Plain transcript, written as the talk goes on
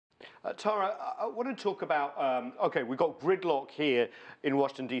Tara, I want to talk about, okay, we've got gridlock here in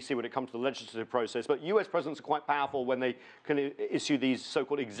Washington, D.C. when it comes to the legislative process, but U.S. presidents are quite powerful when they can issue these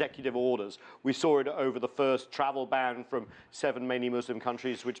so-called executive orders. We saw it over the first travel ban from 7 mainly Muslim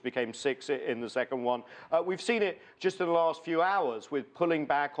countries, which became 6 in the second one. We've seen it just in the last few hours with pulling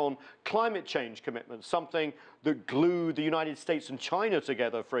back on climate change commitments, something that glued the United States and China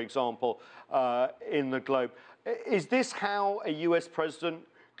together, for example, in the globe. Is this how a U.S. president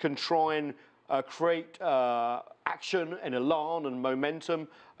can try and create action and elan and momentum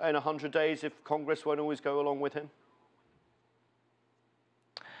in 100 days if Congress won't always go along with him?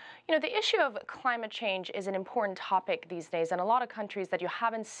 You know, the issue of climate change is an important topic these days, and a lot of countries that you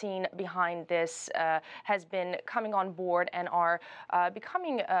haven't seen behind this has been coming on board and are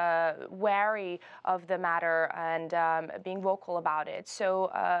becoming wary of the matter and being vocal about it.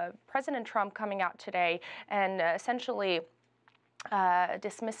 So President Trump coming out today and essentially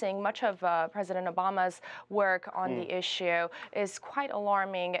dismissing much of President Obama's work on the issue is quite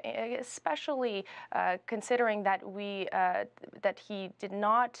alarming, especially considering that that he did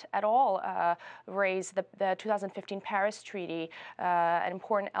not at all raise the 2015 Paris Treaty, an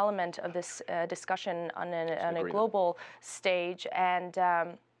important element of this discussion on a global stage, and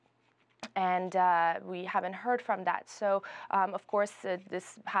we haven't heard from that. So, of course,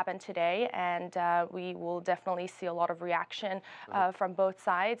 this happened today, and we will definitely see a lot of reaction from both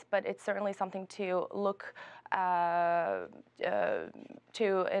sides, but it's certainly something to look to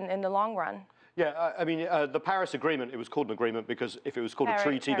in the long run. Yeah, I mean, the Paris Agreement, it was called an agreement because if it was called a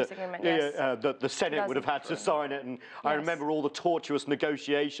treaty, the Senate would have had to sign it. And I remember all the tortuous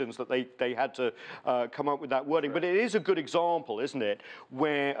negotiations that they had to come up with that wording. But it is a good example, isn't it,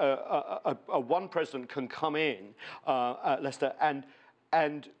 where one president can come in, Lester,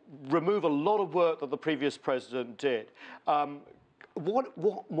 and remove a lot of work that the previous president did. What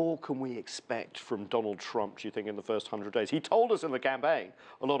more can we expect from Donald Trump, do you think, in the first 100 days? He told us in the campaign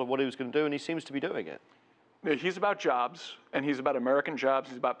a lot of what he was going to do, and he seems to be doing it. He's about jobs, and he's about American jobs.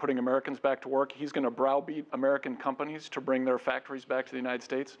 He's about putting Americans back to work. He's going to browbeat American companies to bring their factories back to the United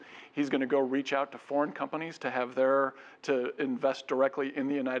States. He's going to go reach out to foreign companies to invest directly in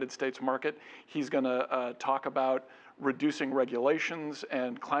the United States market. He's going to talk about reducing regulations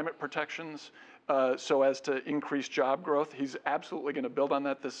and climate protections so as to increase job growth. He's absolutely going to build on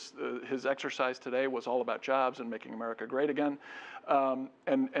that. His exercise today was all about jobs and making America great again.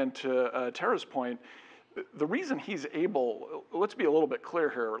 And to Tara's point, the reason he's able, let's be a little bit clear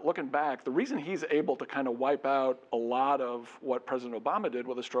here, looking back, the reason he's able to kind of wipe out a lot of what President Obama did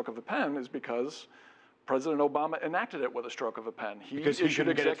with a stroke of a pen is because President Obama enacted it with a stroke of a pen. Because he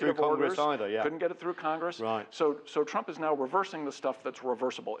couldn't get it through Congress either, couldn't get it through Congress. Right. So Trump is now reversing the stuff that's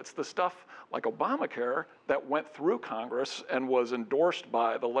reversible. It's the stuff like Obamacare that went through Congress and was endorsed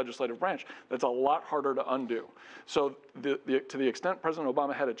by the legislative branch that's a lot harder to undo. So to the extent President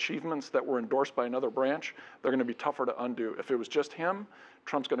Obama had achievements that were endorsed by another branch, they're going to be tougher to undo. If it was just him,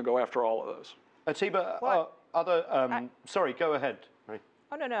 Trump's going to go after all of those. Atiba, sorry, go ahead.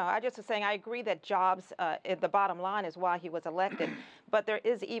 Oh, no. I just was saying I agree that jobs, the bottom line is why he was elected. But there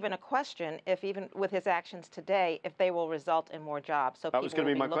is even a question if even with his actions today, if they will result in more jobs. So that was people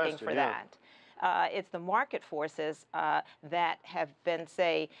will be looking question, for that. It's the market forces that have been,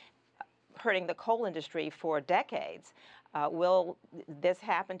 say, hurting the coal industry for decades. Will this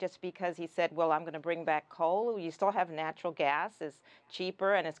happen just because he said, well, I'm going to bring back coal? You still have natural gas. It's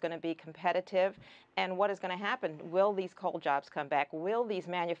cheaper and it's going to be competitive. And what is going to happen? Will these coal jobs come back? Will these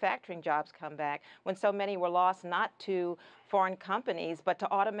manufacturing jobs come back when so many were lost not to foreign companies but to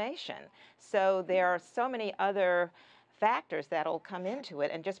automation? So there are so many other factors that'll come into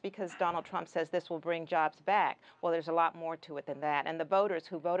it. And just because Donald Trump says this will bring jobs back, well, there's a lot more to it than that. And the voters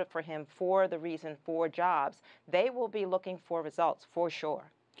who voted for him for the reason for jobs, they will be looking for results for sure.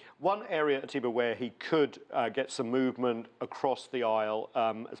 One area, Atiba, where he could get some movement across the aisle,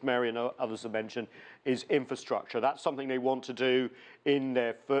 as Mary and others have mentioned, is infrastructure. That's something they want to do in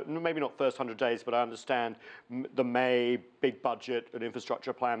their, maybe not first 100 days, but I understand the May big budget and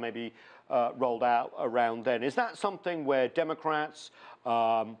infrastructure plan may be rolled out around then. Is that something where Democrats,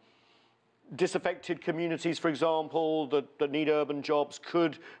 disaffected communities, for example, that need urban jobs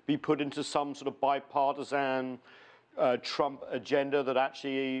could be put into some sort of bipartisan Trump agenda that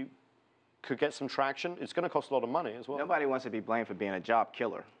actually could get some traction? It's going to cost a lot of money as well. Nobody wants to be blamed for being a job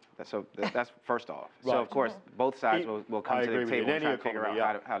killer. So that's first off. Right. So of course, both sides will come to the table and try to figure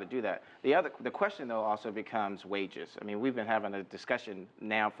out how to do that. The question though also becomes wages. I mean, we've been having a discussion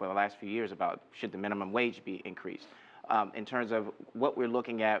now for the last few years about should the minimum wage be increased. In terms of what we're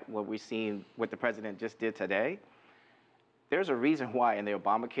looking at, what we're seeing, what the president just did today, there's a reason why in the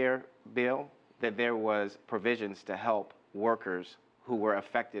Obamacare bill that there was provisions to help workers who were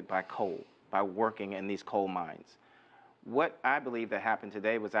affected by coal, by working in these coal mines. What I believe that happened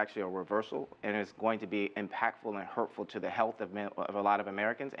today was actually a reversal, and it's going to be impactful and hurtful to the health of a lot of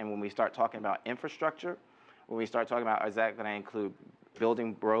Americans. And when we start talking about infrastructure, when we start talking about, is that going to include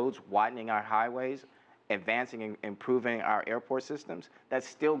building roads, widening our highways, advancing and improving our airport systems, that's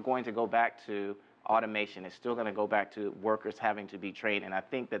still going to go back to automation. It's still going to go back to workers having to be trained. And I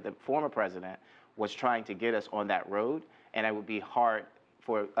think that the former president was trying to get us on that road, and it would be hard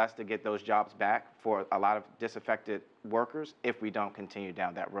for us to get those jobs back for a lot of disaffected workers if we don't continue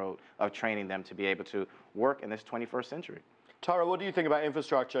down that road of training them to be able to work in this 21st century. Tara, what do you think about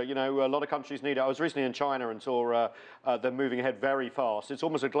infrastructure? You know, a lot of countries need it. I was recently in China and saw them moving ahead very fast. It's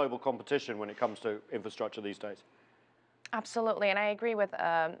almost a global competition when it comes to infrastructure these days. Absolutely, and I agree with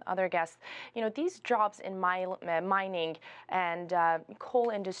other guests. You know, these jobs in mining and coal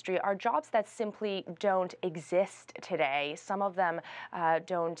industry are jobs that simply don't exist today. Some of them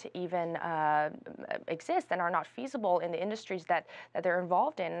don't even exist and are not feasible in the industries that they're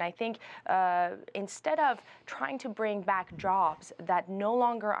involved in. And I think instead of trying to bring back jobs that no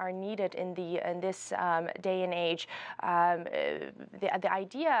longer are needed in this day and age, the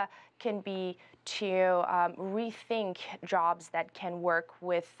idea can be to rethink jobs that can work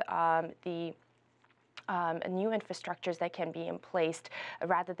with the new infrastructures that can be in place,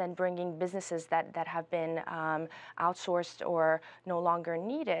 rather than bringing businesses that have been outsourced or no longer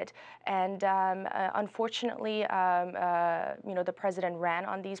needed. And unfortunately, you know, the president ran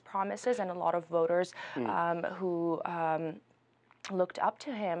on these promises, and a lot of voters who looked up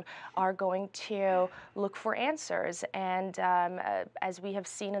to him are going to look for answers. And as we have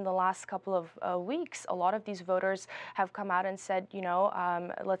seen in the last couple of weeks, a lot of these voters have come out and said, you know,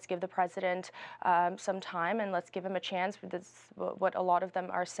 let's give the president some time and let's give him a chance. That's what a lot of them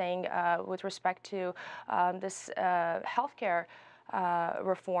are saying with respect to this healthcare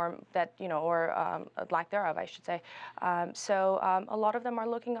reform that, you know, or lack thereof, I should say. So a lot of them are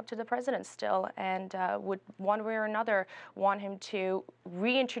looking up to the president still, and would one way or another want him to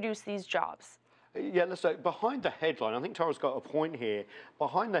reintroduce these jobs. Yeah, let's say behind the headline, I think Tara's got a point here.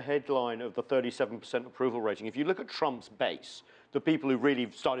 Behind the headline of the 37% approval rating, if you look at Trump's base, the people who really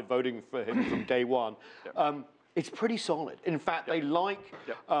started voting for him from day one, it's pretty solid. In fact, they like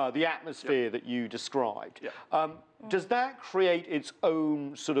the atmosphere that you described. Does that create its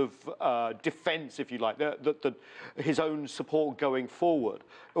own sort of defense, if you like, his own support going forward?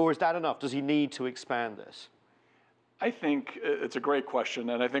 Or is that enough? Does he need to expand this? I think it's a great question,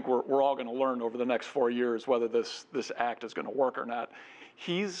 and I think we're all going to learn over the next 4 years whether this act is going to work or not.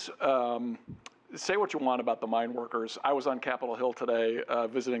 He's say what you want about the mine workers. I was on Capitol Hill today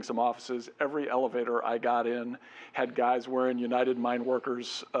visiting some offices. Every elevator I got in had guys wearing United Mine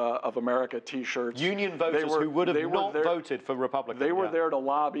Workers of America T-shirts. Union voters who would have not voted for Republicans. They were there to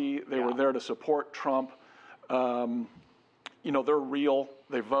lobby. They were there to support Trump. You know, they're real.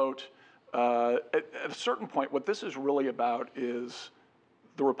 They vote. At a certain point, what this is really about is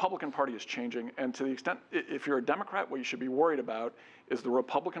the Republican Party is changing. And to the extent, if you're a Democrat, what you should be worried about is the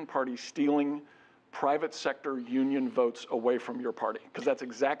Republican Party stealing private sector union votes away from your party, because that's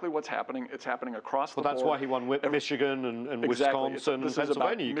exactly what's happening. It's happening across the board. Well, that's why he won Michigan and Wisconsin and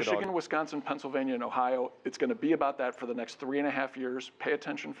Pennsylvania. Michigan, Wisconsin, Pennsylvania, and Ohio. It's going to be about that for the next 3.5 years. Pay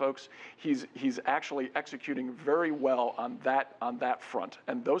attention, folks. He's actually executing very well on that front,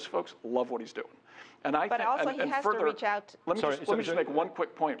 and those folks love what he's doing. And I but think, also and he has further, to reach out. Let me just make one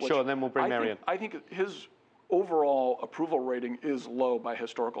quick point. Sure, and then we'll bring Marion. I think his overall approval rating is low by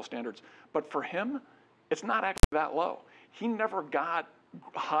historical standards, but for him, it's not actually that low. He never got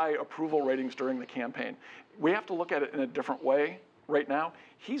high approval ratings during the campaign. We have to look at it in a different way right now.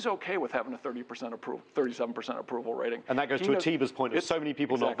 He's okay with having a 37% approval rating. And that goes to Atiba's point of so many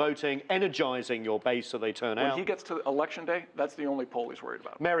people not voting, energizing your base so they turn out. When he gets to election day, that's the only poll he's worried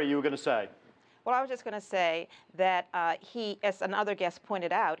about. Mary, you were going to say? Well, I was just going to say that he, as another guest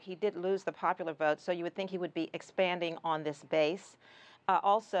pointed out, he did lose the popular vote, so you would think he would be expanding on this base.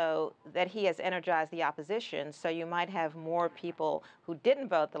 Also, that he has energized the opposition, so you might have more people who didn't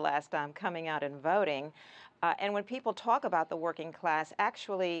vote the last time coming out and voting. And when people talk about the working class,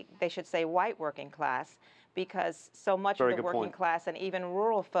 actually, they should say white working class, because so much of the working class and even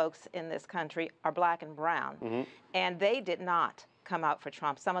rural folks in this country are black and brown. And they did not come out for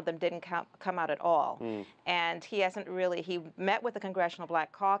Trump. Some of them didn't come out at all. And he hasn't really, he met with the Congressional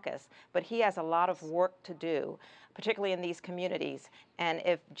Black Caucus, but he has a lot of work to do, particularly in these communities. And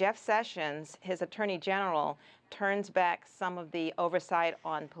if Jeff Sessions, his Attorney General, turns back some of the oversight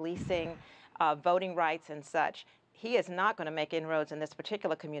on policing, voting rights and such, he is not going to make inroads in this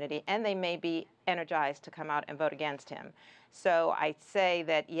particular community, and they may be energized to come out and vote against him. So I say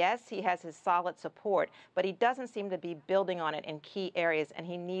that, yes, he has his solid support, but he doesn't seem to be building on it in key areas, and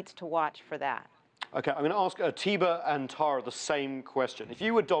he needs to watch for that. Okay, I'm going to ask Atiba and Tara the same question. If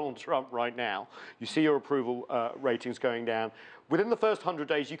you were Donald Trump right now, you see your approval ratings going down. Within the first 100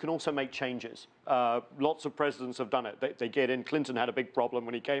 days, you can also make changes. Lots of presidents have done it. They get in. Clinton had a big problem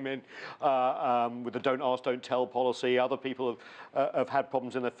when he came in with the don't ask, don't tell policy. Other people have had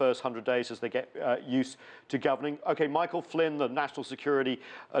problems in their first 100 days as they get used to governing. Okay, Michael Flynn, the national security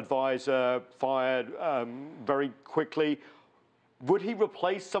advisor, fired very quickly. Would he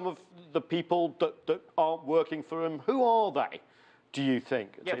replace some of the people that aren't working for him? Who are they, do you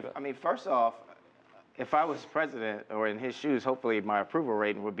think? Yeah, I mean, first off, if I was president or in his shoes, hopefully my approval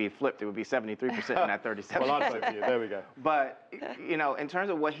rating would be flipped. It would be 73% and not 37%. Well, I'd vote for you. There we go. But, you know, in terms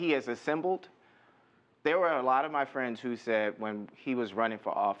of what he has assembled, there were a lot of my friends who said when he was running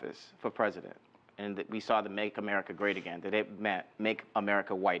for office, for president, and that we saw the Make America Great Again, that it meant Make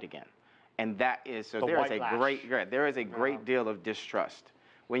America White Again. And that is, so there is a great deal of distrust.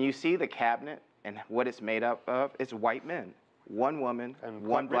 When you see the cabinet and what it's made up of, it's white men, one woman, and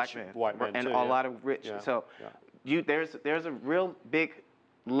one black man, white men and too, a lot of rich. Yeah. So there's a real big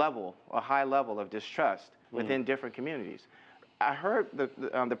level, a high level of distrust within different communities. I heard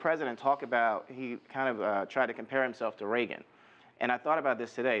the president talk about, he kind of tried to compare himself to Reagan. And I thought about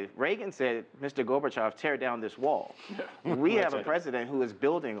this today. Reagan said, Mr. Gorbachev, tear down this wall. We have a president who is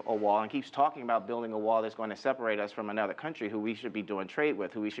building a wall and keeps talking about building a wall that's going to separate us from another country who we should be doing trade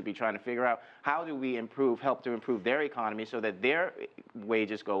with, who we should be trying to figure out how do we help to improve their economy so that their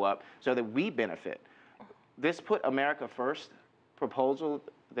wages go up, so that we benefit. This put America first proposal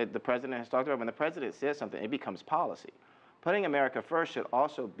that the president has talked about, when the president says something, it becomes policy. Putting America first should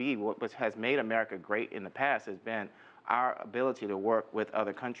also be what has made America great in the past, has been our ability to work with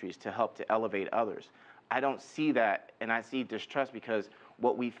other countries to help to elevate others. I don't see that, and I see distrust because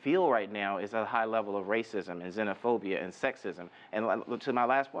what we feel right now is a high level of racism and xenophobia and sexism. And to my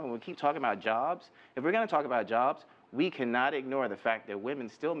last point, when we keep talking about jobs, if we're going to talk about jobs, we cannot ignore the fact that women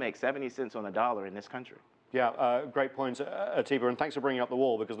still make 70 cents on the dollar in this country. Yeah, great points, Atiba, and thanks for bringing up the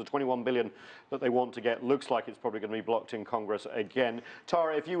wall, because the $21 billion that they want to get looks like it's probably going to be blocked in Congress again.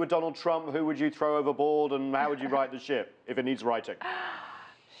 Tara, if you were Donald Trump, who would you throw overboard, and how would you right the ship if it needs righting?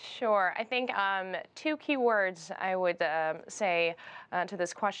 Sure. I think two key words I would say to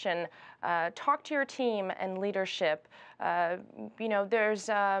this question: talk to your team and leadership. You know, there's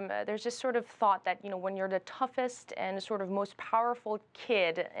this sort of thought that, you know, when you're the toughest and sort of most powerful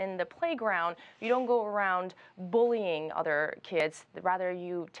kid in the playground, you don't go around bullying other kids. Rather,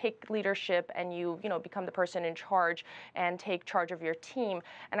 you take leadership and you become the person in charge and take charge of your team.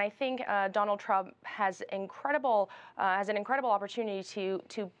 And I think Donald Trump has an incredible opportunity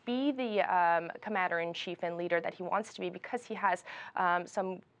to be the commander-in-chief and leader that he wants to be, because he has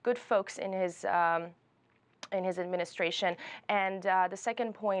some good folks in his administration. And the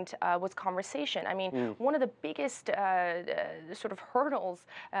second point was conversation. I mean, one of the biggest sort of hurdles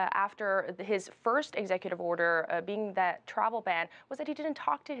after his first executive order being that travel ban was that he didn't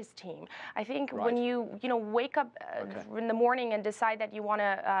talk to his team. I think when you wake up in the morning and decide that you want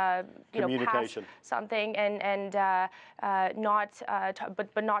to pass something and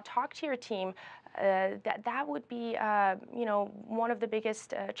but not talk to your team, that would be one of the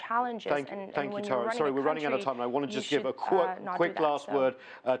biggest challenges. Thank you, Tara. Sorry, we're running out of time. I want to just give a quick last word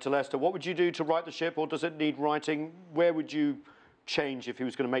to Lester. What would you do to right the ship, or does it need righting? Where would you change if he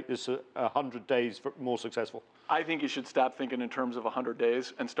was going to make this 100 days more successful? I think you should stop thinking in terms of 100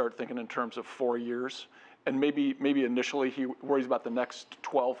 days and start thinking in terms of 4 years. And maybe initially he worries about the next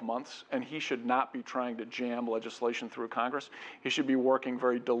 12 months, and he should not be trying to jam legislation through Congress. He should be working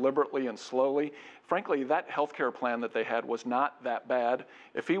very deliberately and slowly. Frankly, that health care plan that they had was not that bad.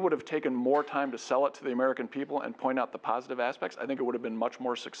 If he would have taken more time to sell it to the American people and point out the positive aspects, I think it would have been much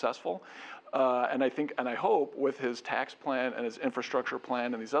more successful. And I hope with his tax plan and his infrastructure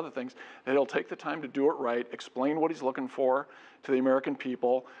plan and these other things, that he'll take the time to do it right, explain what he's looking for to the American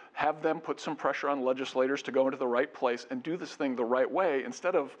people, have them put some pressure on legislators to go into the right place and do this thing the right way,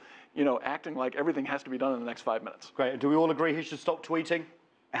 instead of, acting like everything has to be done in the next 5 minutes. Great. And do we all agree he should stop tweeting?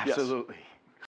 Absolutely. Yes.